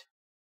palette.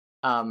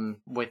 And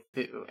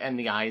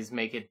the eyes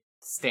make it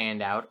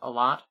stand out a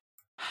lot.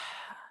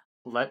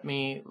 Let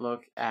me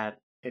look at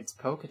its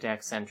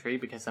Pokedex entry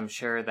because I'm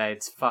sure that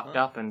it's fucked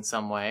up in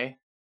some way.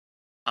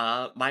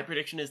 My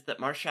prediction is that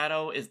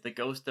Marshadow is the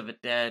ghost of a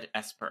dead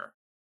Esper.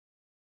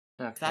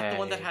 Okay. Is that the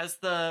one that has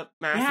the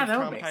massive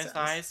traumatized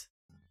eyes?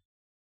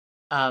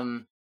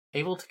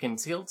 Able to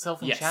conceal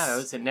itself in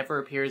shadows, it never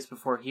appears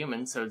before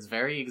humans, so its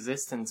very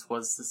existence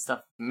was the stuff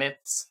of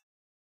myths.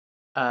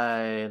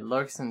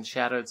 Lurks in the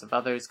shadows of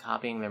others,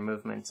 copying their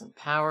movements and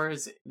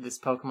powers. This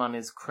Pokemon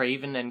is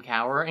craven and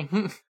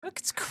cowering. Look,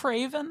 it's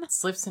craven.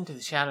 Slips into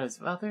the shadows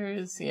of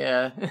others,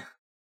 yeah.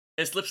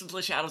 It slips into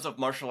the shadows of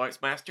martial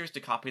arts masters to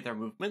copy their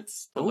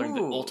movements, to learn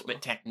the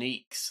ultimate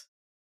techniques,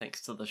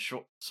 thanks to the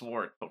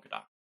sword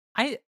Pokedoc.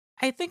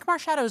 I think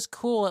Marshadow's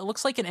cool. It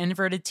looks like an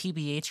inverted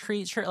TBH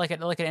creature, like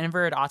an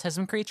inverted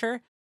autism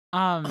creature.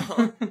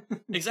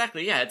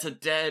 Exactly, yeah, it's a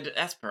dead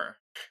Esper.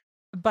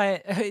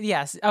 But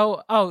yes,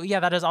 oh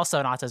yeah, that is also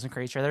an autism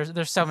creature.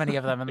 There's so many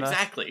of them in the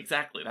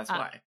exactly. That's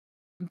why.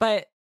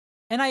 But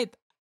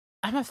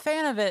I'm a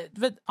fan of it.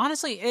 But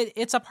honestly,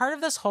 it's a part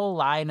of this whole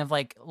line of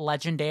like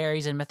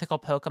legendaries and mythical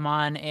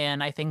Pokemon,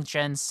 and I think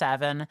Gen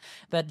 7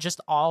 that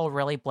just all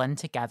really blend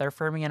together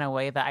for me in a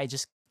way that I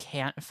just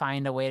can't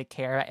find a way to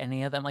care about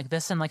any of them. Like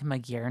this and like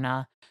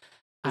Magearna.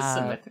 Is this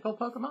a mythical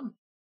Pokemon?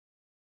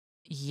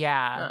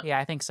 Yeah,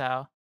 I think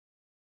so.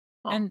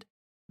 Oh. And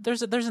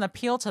there's an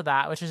appeal to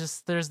that, which is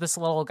just there's this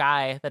little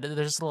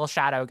little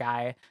shadow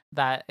guy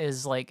that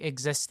is like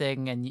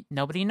existing and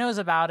nobody knows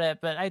about it,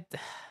 but I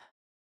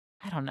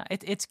don't know.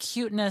 Its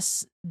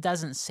cuteness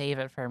doesn't save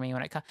it for me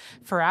when it comes.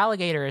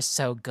 Feraligatr is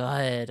so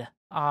good.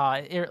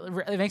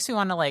 It makes me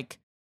want to like.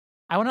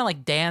 I want to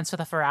like dance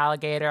with a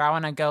Feraligatr. I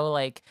want to go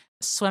like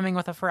swimming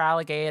with a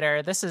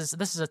Feraligatr. This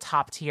is a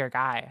top tier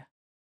guy.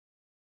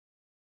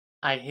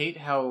 I hate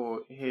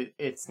how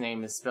its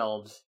name is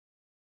spelled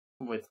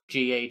with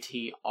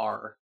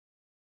Gatr.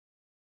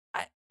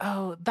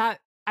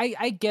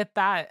 I get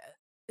that.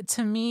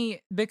 To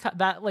me, because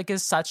that like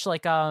is such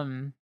like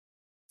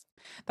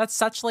that's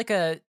such like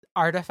a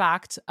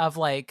artifact of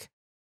like,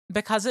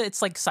 because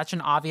it's like such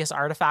an obvious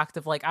artifact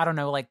of like, I don't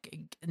know,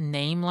 like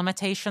name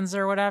limitations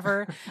or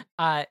whatever.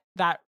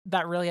 That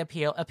really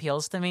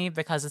appeals to me,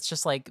 because it's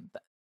just like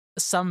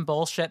some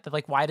bullshit that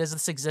like, why does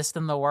this exist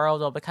in the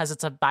world? Well, because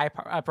it's a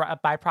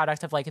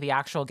byproduct of like the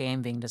actual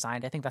game being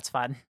designed. I think that's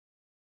fun.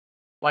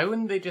 Why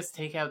wouldn't they just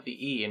take out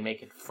the E and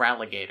make it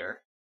Fraligator?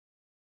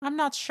 I'm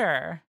not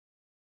sure.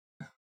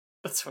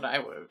 That's what I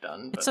would have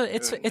done.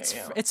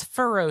 It's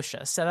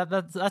ferocious. So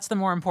that's the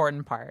more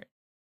important part.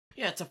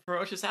 Yeah, it's a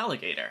ferocious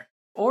alligator.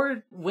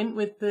 Or went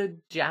with the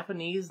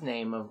Japanese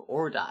name of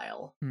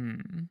Ordile.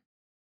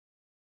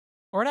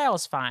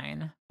 Ordile's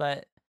fine,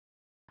 but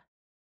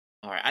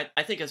Alright,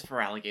 I think it's for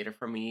alligator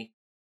for me.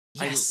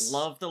 yes. I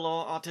love the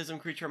little autism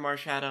creature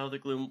Marshadow, the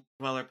Gloom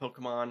Dweller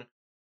Pokemon,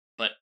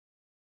 but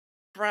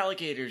for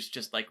alligator's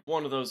just like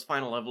one of those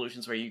final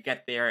evolutions where you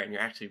get there and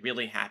you're actually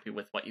really happy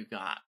with what you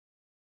got.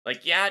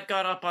 Like, yeah, it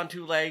got up on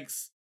 2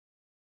 legs,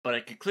 but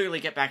it could clearly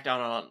get back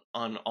down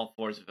on all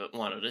 4s if it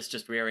wanted. It's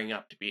just rearing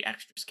up to be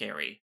extra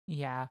scary.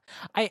 Yeah.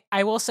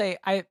 I will say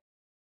I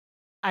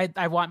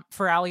want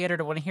for alligator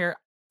to win here.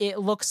 It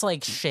looks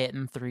like shit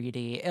in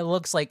 3D. It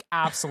looks like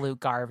absolute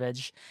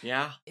garbage.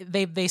 Yeah?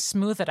 They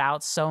smooth it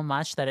out so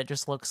much that it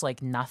just looks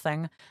like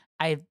nothing.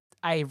 I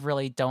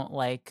really don't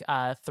like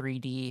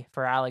 3D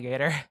for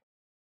alligator.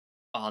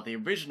 The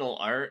original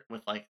art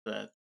with like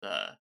the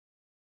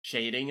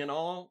shading and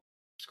all,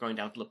 just going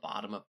down to the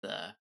bottom of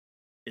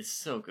is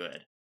so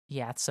good.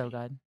 Yeah, it's so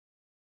good.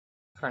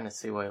 Trying to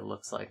see what it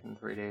looks like in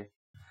 3D.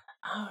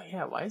 Oh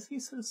yeah, why is he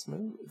so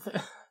smooth?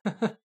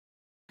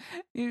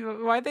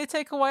 Why'd they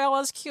take away all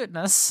his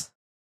cuteness?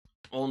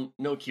 Well,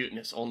 no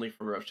cuteness, only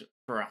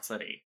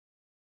ferocity.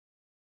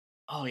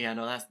 Oh yeah,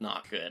 no, that's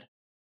not good.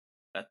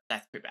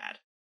 That's pretty bad.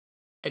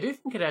 I do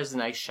think it has a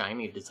nice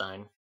shiny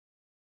design.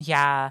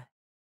 Yeah.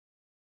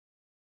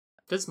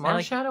 Does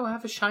Marshadow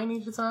have a shiny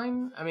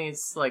design? I mean,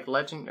 it's like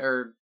legend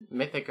or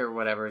mythic or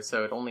whatever,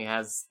 so it only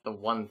has the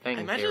one thing.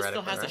 I imagine it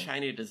still has right? a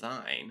shiny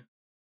design.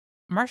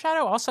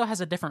 Marshadow also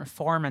has a different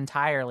form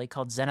entirely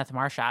called Zenith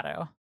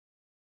Marshadow.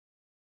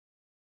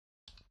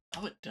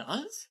 Oh, it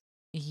does?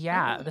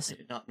 Yeah. I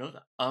did not know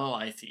that. Oh,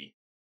 I see.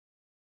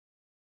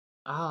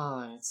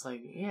 Oh, it's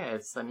like, yeah,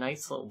 it's a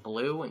nice little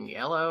blue and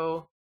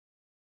yellow.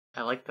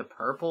 I like the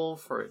purple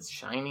for its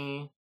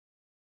shiny.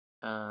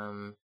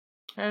 I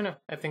don't know.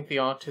 I think the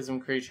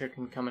autism creature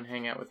can come and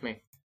hang out with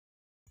me.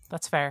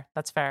 That's fair.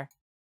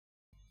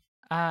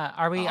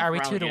 Are we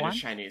 2-1?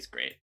 Shiny is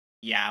great.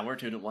 Yeah, we're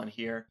 2-1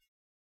 here.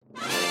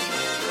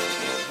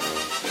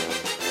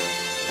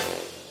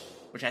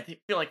 Which I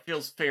feel like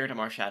feels fair to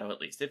Marshadow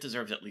at least. It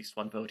deserves at least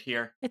 1 vote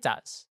here. It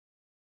does.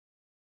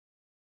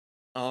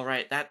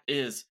 Alright, that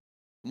is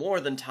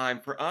more than time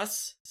for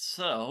us,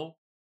 so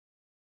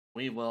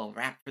we will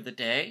wrap for the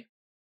day.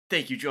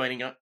 Thank you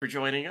for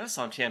joining us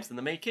on Champs in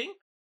the Making.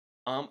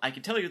 I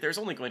can tell you there's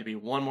only going to be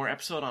 1 more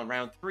episode on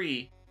round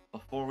 3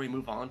 before we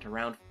move on to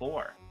round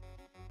 4.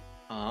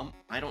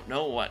 I don't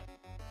know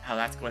how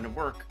that's going to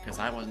work, because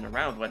I wasn't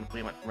around when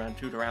we went from round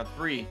 2 to round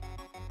 3,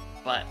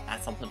 but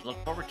that's something to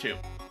look forward to.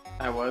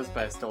 I was,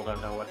 but I still don't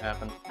know what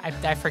happened.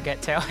 I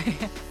forget too.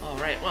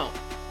 Alright, well,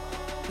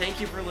 thank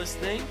you for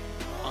listening.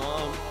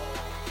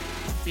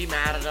 Be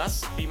mad at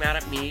us, be mad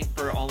at me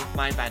for all of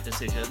my bad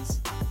decisions.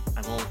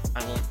 I won't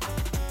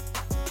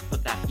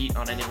put that heat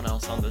on anyone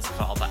else on this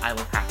call, but I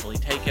will happily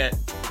take it.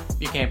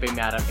 You can't be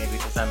mad at me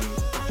because I'm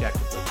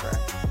objectively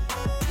correct.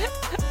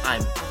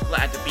 I'm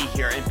glad to be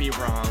here and be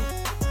wrong.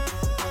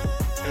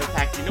 And in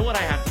fact, you know what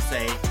I have to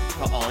say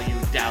to all you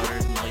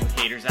doubters and all you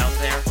haters out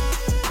there?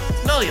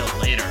 Smell you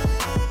later.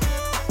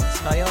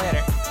 Smell you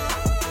later.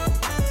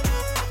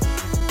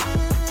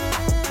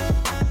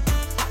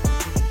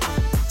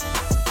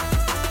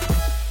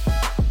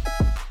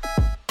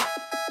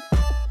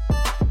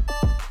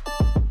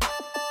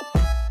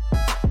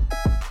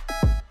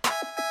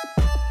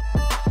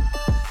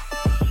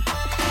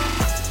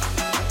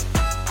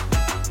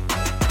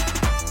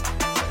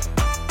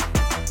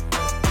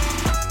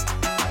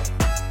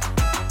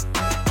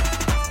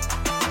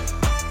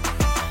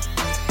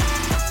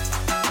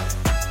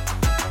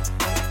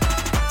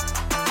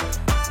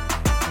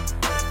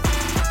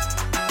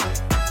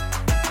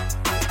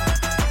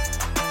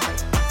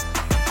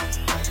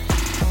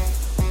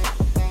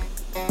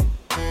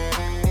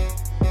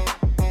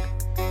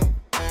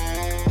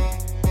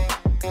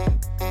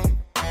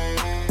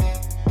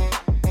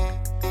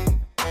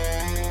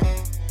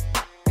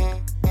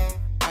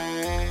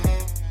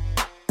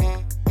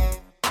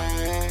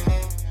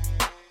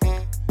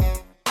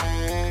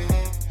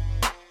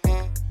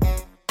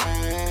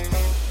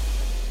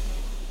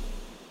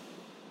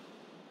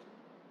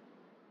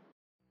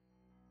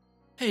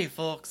 Hey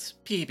folks,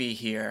 PB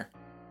here.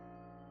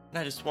 And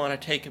I just want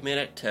to take a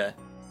minute to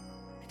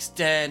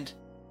extend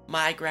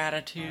my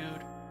gratitude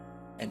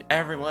and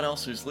everyone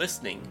else who's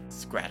listening,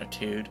 is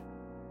gratitude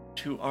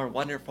to our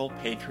wonderful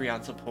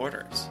Patreon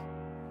supporters.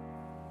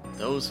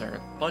 Those are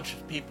a bunch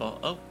of people.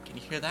 Oh, can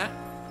you hear that?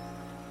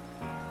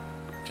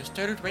 Just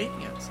started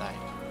raining outside.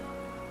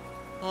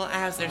 Well,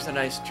 as there's a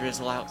nice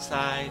drizzle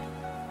outside,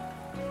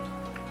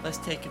 let's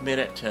take a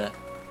minute to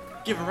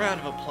give a round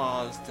of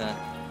applause to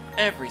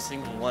every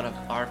single one of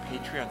our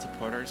Patreon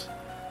supporters.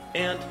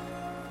 And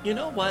you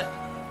know what?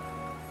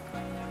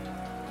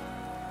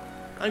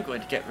 I'm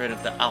going to get rid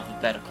of the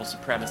alphabetical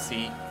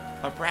supremacy.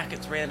 Our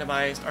bracket's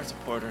randomized, our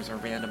supporters are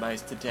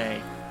randomized today.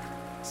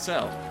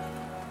 So,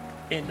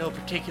 in no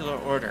particular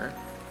order,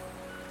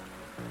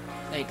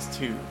 thanks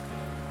to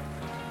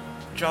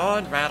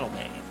John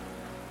Rattlemane,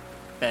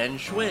 Ben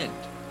Schwind,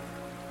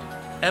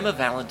 Emma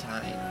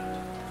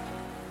Valentine,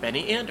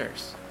 Benny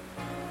Anders,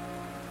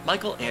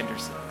 Michael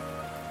Anderson,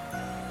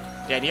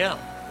 Danielle,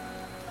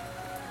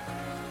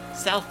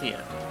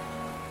 Southian,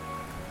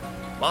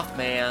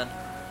 Mothman,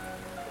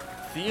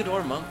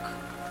 Theodore Monk,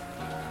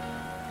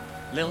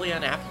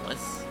 Lillian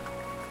Appolis,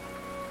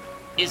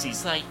 Izzy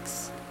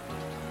Sykes,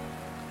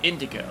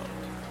 Indigo,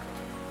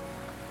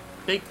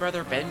 Big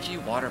Brother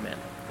Benji Waterman,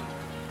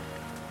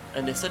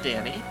 Anissa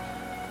Danny,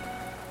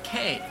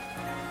 K,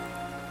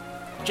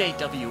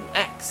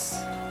 JWX,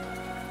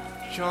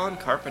 Sean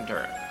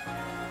Carpenter,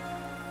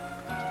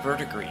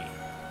 Vertigree,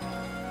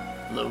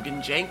 Logan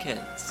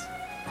Jenkins,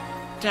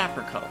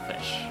 Dapper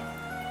Cuttlefish,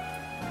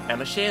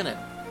 Emma Shannon,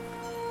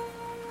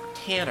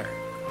 Tanner,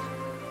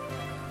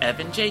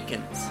 Evan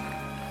Jenkins,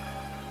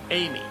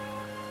 Amy,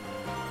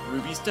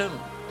 Ruby Stone,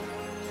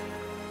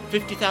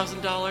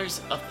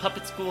 $50,000 of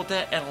puppet school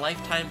debt and a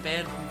lifetime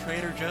ban from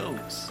Trader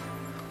Joe's,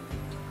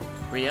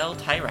 Riel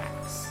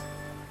Tyrax,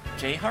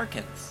 Jay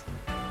Harkins,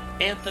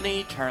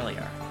 Anthony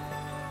Charlier,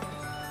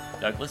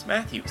 Douglas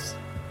Matthews,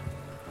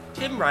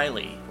 Tim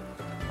Riley,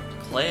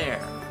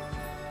 Claire,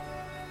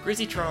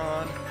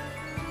 Grizzytron,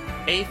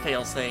 A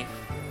Failsafe,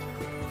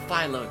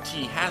 Philo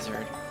T.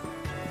 Hazard,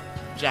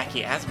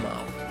 Jackie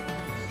Asimov,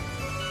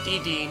 D.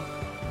 Dean,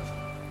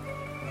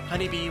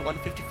 Honeybee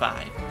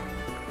 155,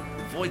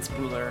 Void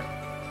Spooler,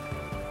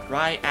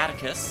 Rye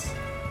Atticus,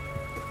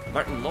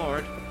 Martin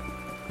Lord,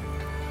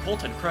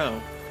 Colton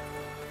Crow,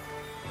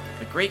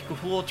 The Great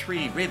Gahul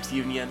Tree Ribs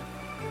Union,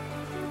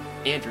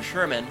 Andrew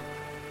Sherman,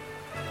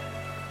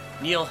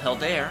 Neil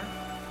Heldair,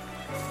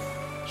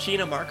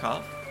 Sheena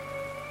Markov,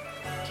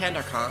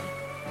 Kandar Khan,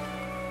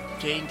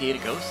 Jane Data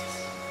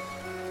Ghosts,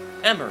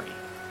 Emery,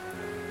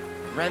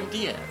 Rem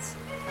Diaz,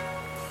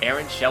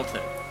 Aaron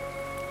Shelton,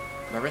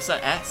 Marissa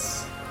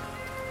S.,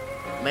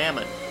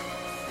 Mammon,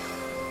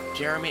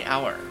 Jeremy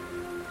Auer,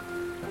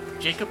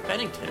 Jacob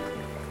Bennington,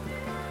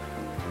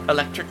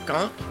 Electric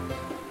Gaunt,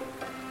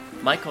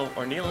 Michael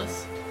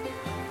Ornelas,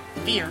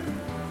 Fear,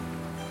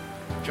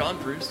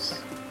 John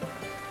Bruce,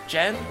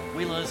 Jen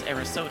Wheelas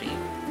Arasoti,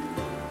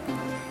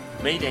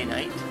 Mayday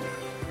Night,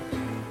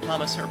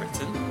 Thomas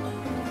Herbertson,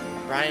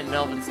 Brian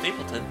Melvin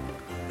Stapleton,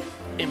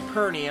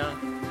 Impernia,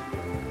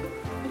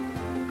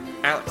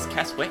 Alex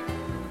Keswick,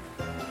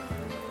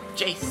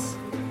 Jace,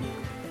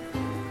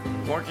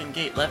 Morgan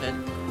Gate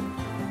Levin,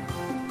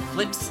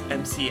 Flips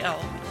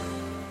MCL,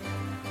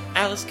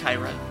 Alice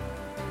Kyra,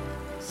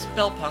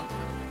 Spellpunk,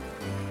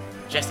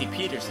 Jesse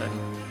Peterson,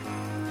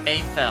 A.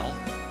 Fell,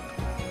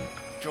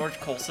 George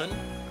Colson,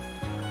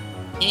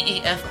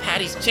 EEF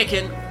Patty's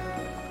Chicken,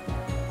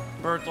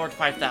 Birdlord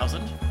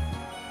 5000,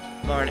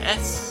 Lauren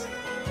S.,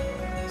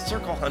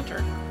 Circle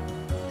Hunter,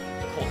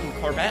 Colton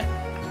Corbett,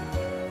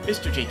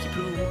 Mr. Jakey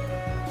Poo,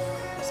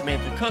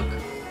 Samantha Cook,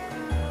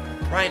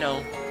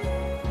 Rhino,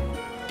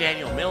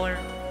 Daniel Miller,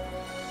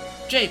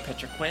 Jay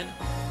Petriquin,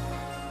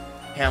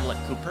 Hamlet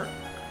Cooper,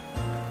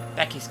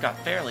 Becky Scott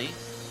Fairley,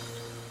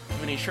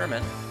 Winnie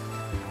Sherman,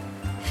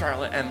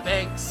 Charlotte M.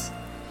 Banks,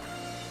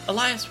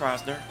 Elias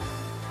Rosner,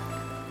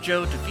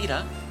 Joe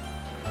DeVita,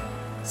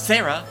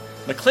 Sarah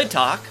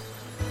McClintock,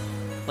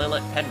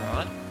 Lilith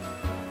Penrod,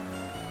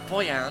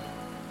 Boyan,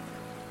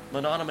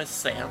 Mononymous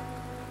Sam,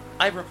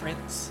 Ira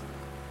Prince,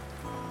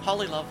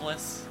 Holly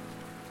Lovelace,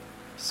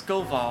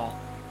 Scoval,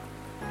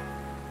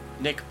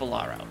 Nick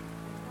Bellaro.